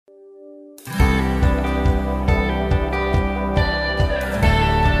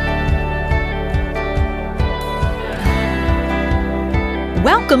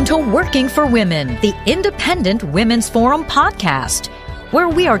Welcome to Working for Women, the Independent Women's Forum podcast, where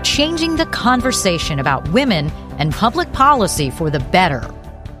we are changing the conversation about women and public policy for the better.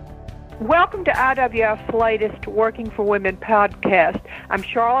 Welcome to IWF's latest Working for Women podcast. I'm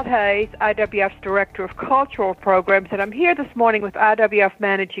Charlotte Hayes, IWF's Director of Cultural Programs, and I'm here this morning with IWF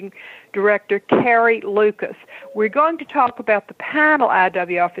Managing Director Carrie Lucas. We're going to talk about the panel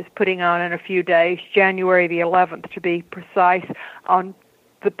IWF is putting on in a few days, January the 11th to be precise, on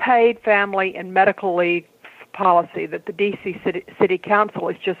the paid family and medical leave policy that the D.C. City Council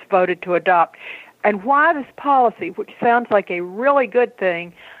has just voted to adopt, and why this policy, which sounds like a really good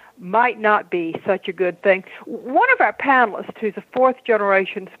thing, might not be such a good thing. One of our panelists, who's a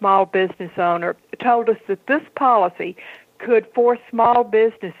fourth-generation small business owner, told us that this policy could force small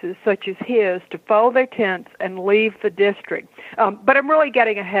businesses such as his to fold their tents and leave the district. But I'm really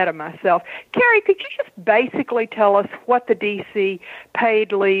getting ahead of myself. Carrie, could you just basically tell us what the D.C.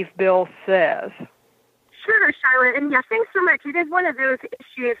 paid leave bill says? Sure, Charlotte, and yeah, thanks so much. It is one of those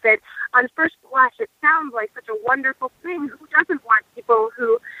issues that, on first blush, it sounds like such a wonderful thing. Who doesn't want people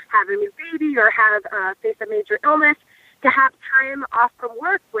who have a new baby or have faced a major illness to have time off from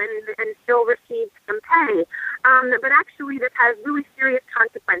work and still receive some pay? But actually, this has really serious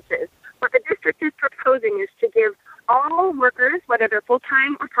consequences. What the district is proposing is to give all workers, whether they're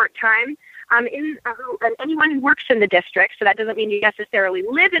full-time or part-time, and anyone who works in the district, so that doesn't mean you necessarily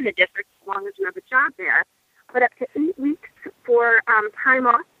live in the district as long as you have a job there, but up to 8 weeks for time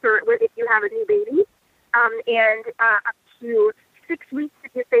off for if you have a new baby, and up to 6 weeks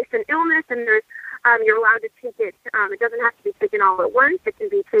if you face an illness, and there's you're allowed to take it. It doesn't have to be taken all at once. It can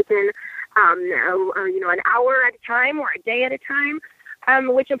be taken, an hour at a time or a day at a time.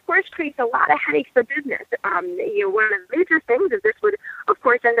 Which, of course, creates a lot of headaches for business. One of the major things is this would, of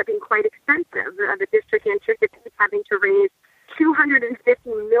course, end up being quite expensive. The district anticipates having to raise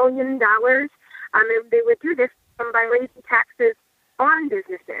 $250 million. And they would do this by raising taxes on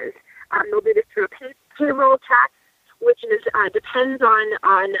businesses. They'll do this through a payroll tax, which depends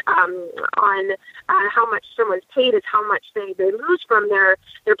on how much someone's paid, is how much they lose from their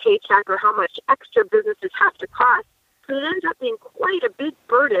paycheck or how much extra businesses have to cost. So it ends up being quite a big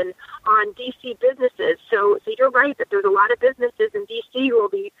burden on D.C. businesses. So you're right that there's a lot of businesses in D.C. who will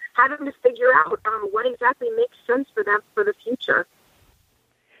be having to figure out what exactly makes sense for them for the future.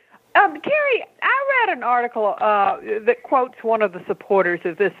 Carrie, I read an article that quotes one of the supporters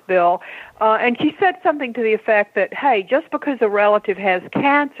of this bill, and she said something to the effect that, hey, just because a relative has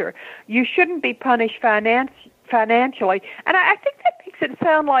cancer, you shouldn't be punished financially. And I think that makes it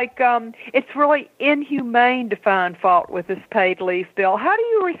sound like it's really inhumane to find fault with this paid leave bill. How do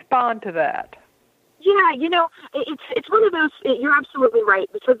you respond to that? Yeah, it's one of those, you're absolutely right,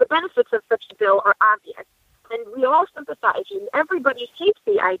 because the benefits of such a bill are obvious. And we all sympathize, and everybody hates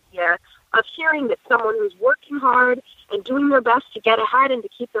the idea of hearing that someone who's working hard and doing their best to get ahead and to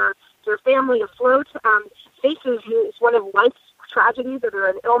keep their family afloat faces one of life's tragedies, or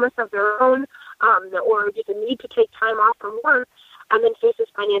an illness of their own, or just a need to take time off from work, and then faces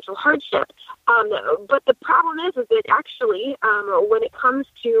financial hardship. But the problem is that actually, when it comes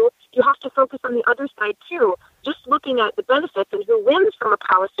to, you have to focus on the other side too. Just looking at the benefits and who wins from a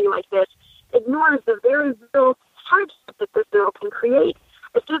policy like this ignores the very real hardship that this bill can create.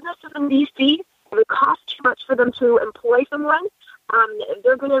 If businesses in D.C., if it costs too much for them to employ someone,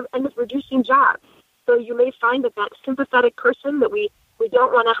 they're going to end up reducing jobs. So you may find that sympathetic person that we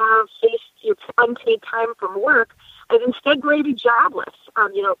don't want to have face unpaid time from work is instead going to be jobless.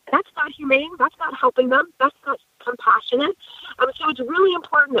 That's not humane. That's not helping them. That's not compassionate. So it's really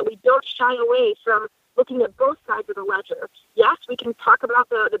important that we don't shy away from looking at both sides of the ledger. Yes, we can talk about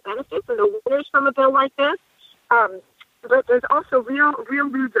the benefits and the winners from a bill like this, but there's also real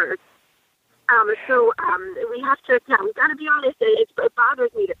losers. We have to, we've got to be honest. It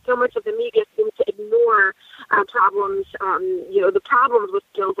bothers me that so much of the media seems to ignore problems, the problems with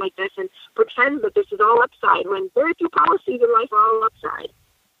bills like this, and pretend that this is all upside, when very few policies in life are all upside.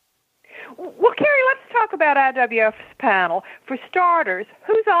 Well, Carrie, let's talk about IWF's panel. For starters,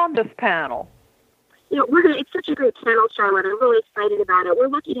 who's on this panel? It's such a great panel, Charlotte. I'm really excited about it. We're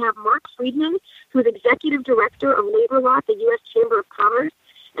lucky to have Mark Friedman, who's Executive Director of Labor Law at the U.S. Chamber of Commerce,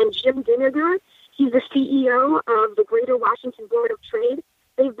 and Jim Diniger. He's the CEO of the Greater Washington Board of Trade.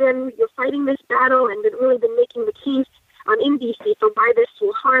 They've been fighting this battle and really been making the case in D.C. for why this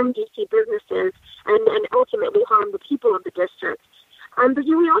will harm D.C. businesses and ultimately harm the people of the district. But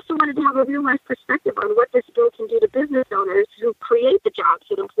we also wanted to have a real-life perspective on what this bill can do to business owners who create the jobs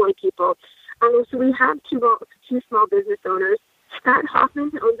that employ people. So we have two small business owners. Scott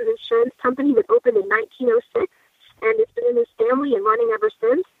Hoffman owns an insurance company that opened in 1906, and it's been in his family and running ever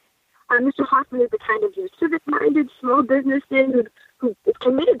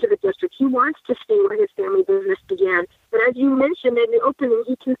wants to stay where his family business began. But as you mentioned in the opening,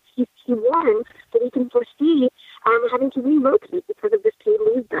 he warns that he can foresee having to relocate because of this paid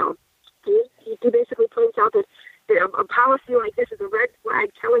leave bill. He basically points out that a policy like this is a red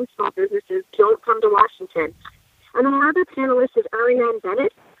flag telling small businesses don't come to Washington. And then another panelist is Ariane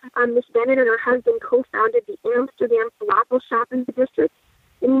Bennett. Miss Bennett and her husband co-founded the Amsterdam Falafel Shop in the district.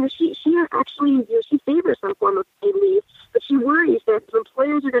 And she actually she favors some form of paid leave, but she worries that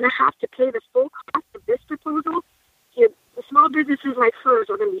employers are going to have to pay the full cost of this proposal. The small businesses like hers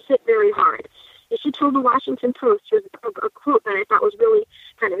are going to be hit very hard. And she told the Washington Post, here's a quote that I thought was really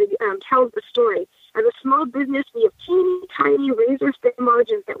kind of tells the story. As a small business, we have teeny tiny razor-thin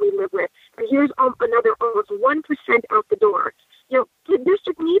margins that we live with, and here's another almost 1% out the door. The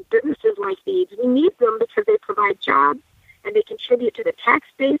district needs businesses like these. We need them because they provide jobs and they contribute to the tax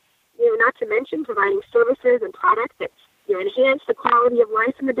base. Not to mention providing services and products that enhance the quality of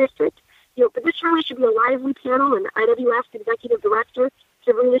life in the district. But this really should be a lively panel, and IWF's executive director,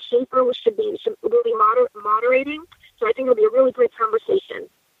 Sabrina Schaefer, will be moderating. So I think it'll be a really great conversation.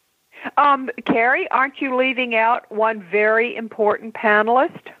 Carrie, aren't you leaving out one very important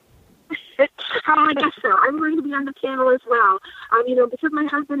panelist? I guess so. I'm going to be on the panel as well. Because my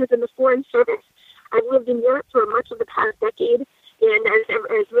husband is in the Foreign Service, I've lived in Europe for much of the past decade, and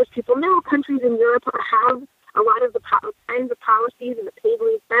as most people know, countries in Europe have a lot of the kinds of policies and the paid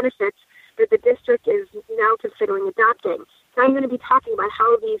leave benefits that the district is now considering adopting. So I'm going to be talking about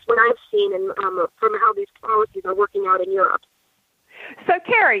what I've seen and from how these policies are working out in Europe. So,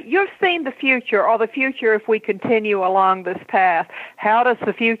 Carrie, you've seen the future, or the future if we continue along this path. How does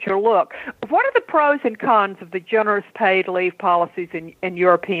the future look? What are the pros and cons of the generous paid leave policies in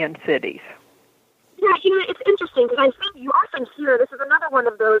European cities? Yeah, it's interesting because I think you often hear, this is another one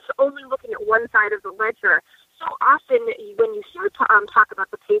of those only looking at one side of the ledger. So often when you hear talk about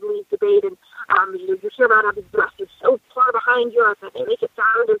the paid leave debate and you hear about how the U.S. is so far behind Europe that they make it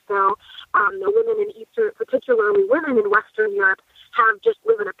sound as though the women in Eastern, particularly women in Western Europe, have just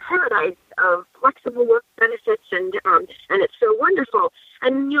live in a paradise of flexible work benefits and it's so wonderful.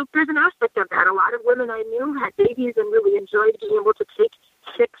 And there's an aspect of that. A lot of women I knew had babies and really enjoyed being able to take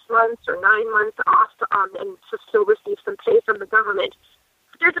 6 months or 9 months off and to still receive some pay from the government.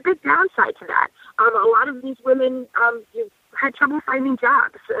 But there's a big downside to that. A lot of these women had trouble finding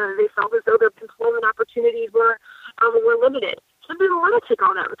jobs. They felt as though their employment opportunities were limited. Some people want to take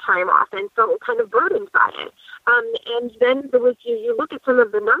all that time off and felt kind of burdened by it. And then there was you look at some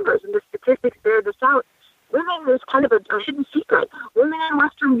of the numbers and the statistics bear this out. Women, there's kind of a hidden secret. Women in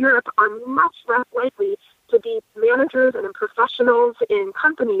Western Europe are much less likely to be managers and professionals in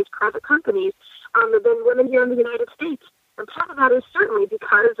companies, private companies, than women here in the United States. And part of that is certainly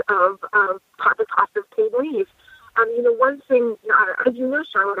because of the cost of paid leave. One thing, as you know,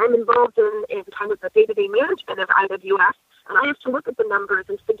 Charlotte, I'm involved in kind of the day-to-day management of IWF, and I have to look at the numbers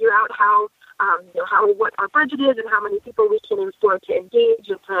and figure out what our budget is and how many people we can afford to engage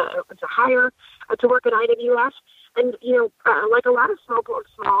and to hire to work at IWF. And like a lot of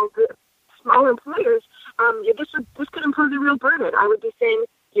small employers, this could impose a real burden. I would be saying,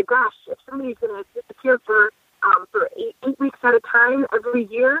 gosh, if somebody's going to disappear for 8 weeks at a time every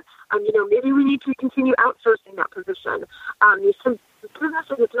year, maybe we need to continue outsourcing that position. Some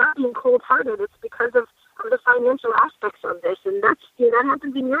businesses, it's not being cold-hearted. It's because of the financial aspects of this, and that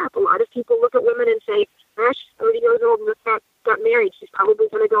happens in Europe. A lot of people look at women and say, "Gosh, she's 30 years old and just got married. She's probably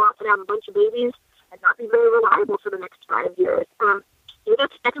going to go off and have a bunch of babies and not be very reliable for the next 5 years."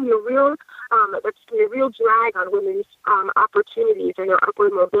 That can be a real drag on women's opportunities and their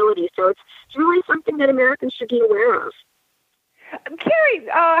upward mobility. So it's really something that Americans should be aware of. Carrie,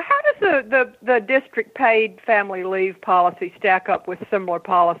 how does the district paid family leave policy stack up with similar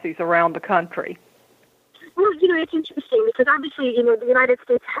policies around the country? Well, it's interesting because obviously, the United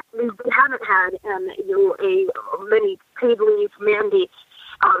States, we haven't had, many paid leave mandates.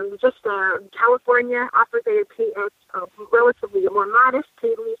 California offers a relatively more modest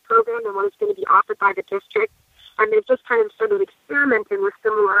paid leave program than what is going to be offered by the district, and they've just kind of started experimenting with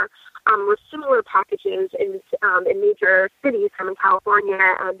similar packages in major cities, in California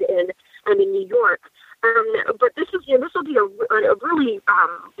and in New York. But this will be a really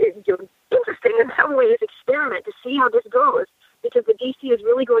interesting in some ways experiment to see how this goes, because the DC is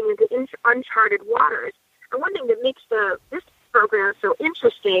really going into uncharted waters. And one thing that makes this program so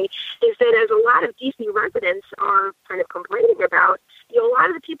interesting is that, as a lot of DC residents are kind of complaining about, a lot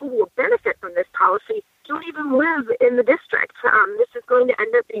of the people who will benefit from this policy don't even live in the district. This is going to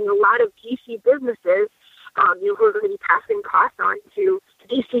end up being a lot of DC businesses who are going to be passing costs on to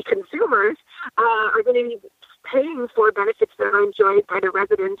DC consumers, are going to be paying for benefits that are enjoyed by the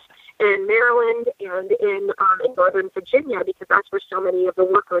residents in Maryland and in Northern Virginia, because that's where so many of the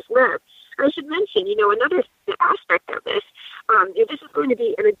workers live. And I should mention, another aspect of this, this is going to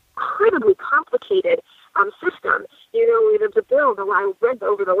be an incredibly complicated system. The bill, I read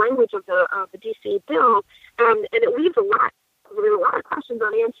over the language of the D.C. bill, and it leaves a lot of questions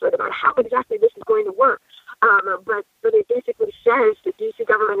unanswered about how exactly this is going to work. But it basically says the D.C.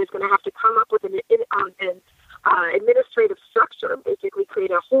 government is going to have to come up with an administrative structure, basically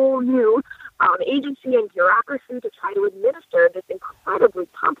create a whole new agency and bureaucracy to try to administer this incredibly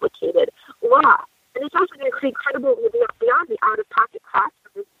complicated law. And it's also going to create beyond the out-of-pocket costs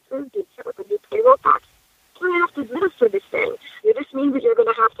of this food being hit with a new payroll tax. So you have to administer this thing. This means that you're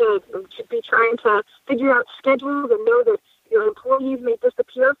going to have to be trying to figure out schedules and know that your employees may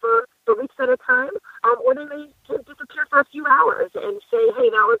disappear for weeks at a time, or they may disappear for a few hours and say, hey,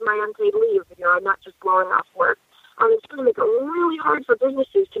 that was my unpaid leave. I'm not just blowing off work. It's going to make it really hard for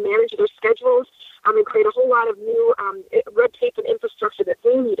businesses to manage their schedules and create a whole lot of new red tape and infrastructure that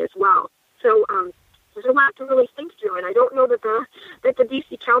they need as well. So there's a lot to really think through, and I don't know that the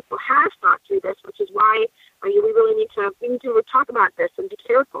D.C. Council has thought through this, which is why we really need to talk about this and be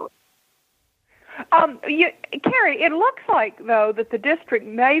careful. Carrie, it looks like, though, that the district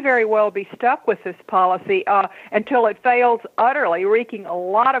may very well be stuck with this policy until it fails utterly, wreaking a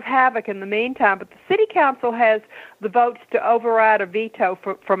lot of havoc in the meantime. But the City Council has the votes to override a veto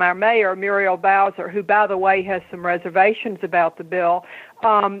from our mayor, Muriel Bowser, who, by the way, has some reservations about the bill.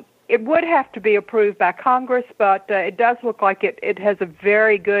 It would have to be approved by Congress, but it does look like it has a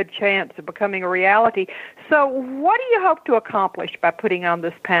very good chance of becoming a reality. So what do you hope to accomplish by putting on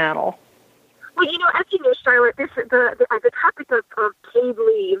this panel? Well, as you know, Charlotte, the topic of paid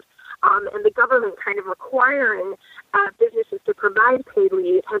leave and the government kind of requiring businesses to provide paid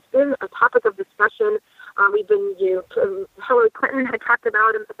leave has been a topic of discussion. Hillary Clinton had talked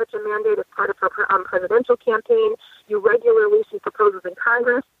about such a mandate as part of her presidential campaign. You regularly see proposals in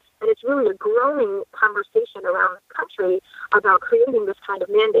Congress, and it's really a growing conversation around the country about creating this kind of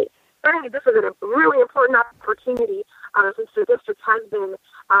mandate. Certainly, this is a really important opportunity since the district has been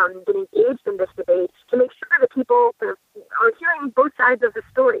engaged in this debate to make sure that people are hearing both sides of the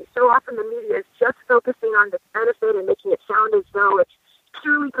story. So often the media is just focusing on the benefit and making it sound as though it's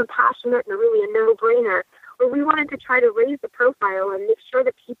purely compassionate and really a no-brainer. But we wanted to try to raise the profile and make sure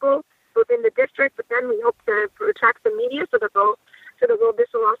that people within the district, but then we hope to attract the media so that this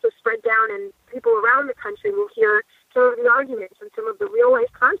will also spread down and people around the country will hear some of the arguments and some of the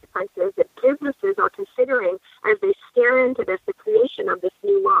real-life consequences that businesses are considering as they stare into the creation of this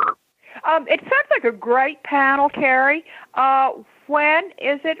new law. It sounds like a great panel, Carrie. When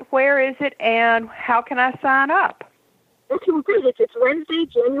is it, where is it, and how can I sign up? Okay, great. It's Wednesday,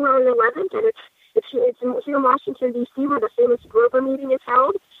 January 11th, and it's here in Washington, D.C., where the famous Grover meeting is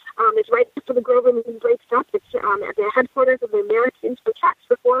held. It's right after the Grover meeting breaks up. It's at the headquarters of the Americans for Tax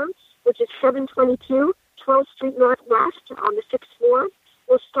Reform, which is 722 12th Street Northwest on the 6th floor.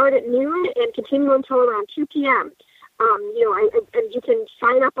 We'll start at noon and continue until around 2 p.m. And you can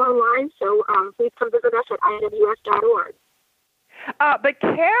sign up online, so please come visit us at IWF.org. But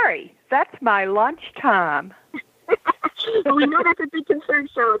Carrie, that's my lunchtime. Well, we know that's a big concern,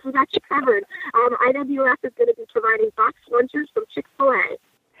 Charlotte. We got you covered. IWF is going to be providing box lunches from Chick-fil-A.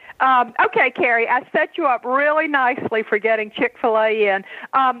 Okay, Carrie, I set you up really nicely for getting Chick-fil-A in.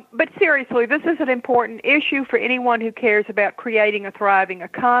 But seriously, this is an important issue for anyone who cares about creating a thriving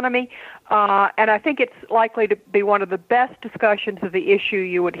economy. And I think it's likely to be one of the best discussions of the issue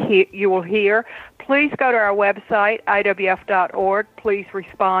you will hear. Please go to our website, IWF.org. Please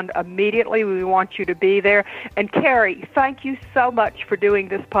respond immediately. We want you to be there. And Carrie, thank you so much for doing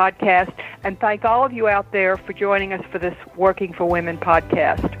this podcast. And thank all of you out there for joining us for this Working for Women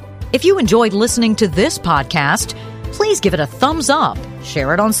podcast. If you enjoyed listening to this podcast, please give it a thumbs up,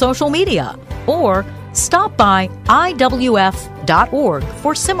 share it on social media, or stop by IWF.org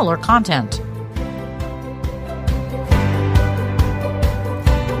for similar content.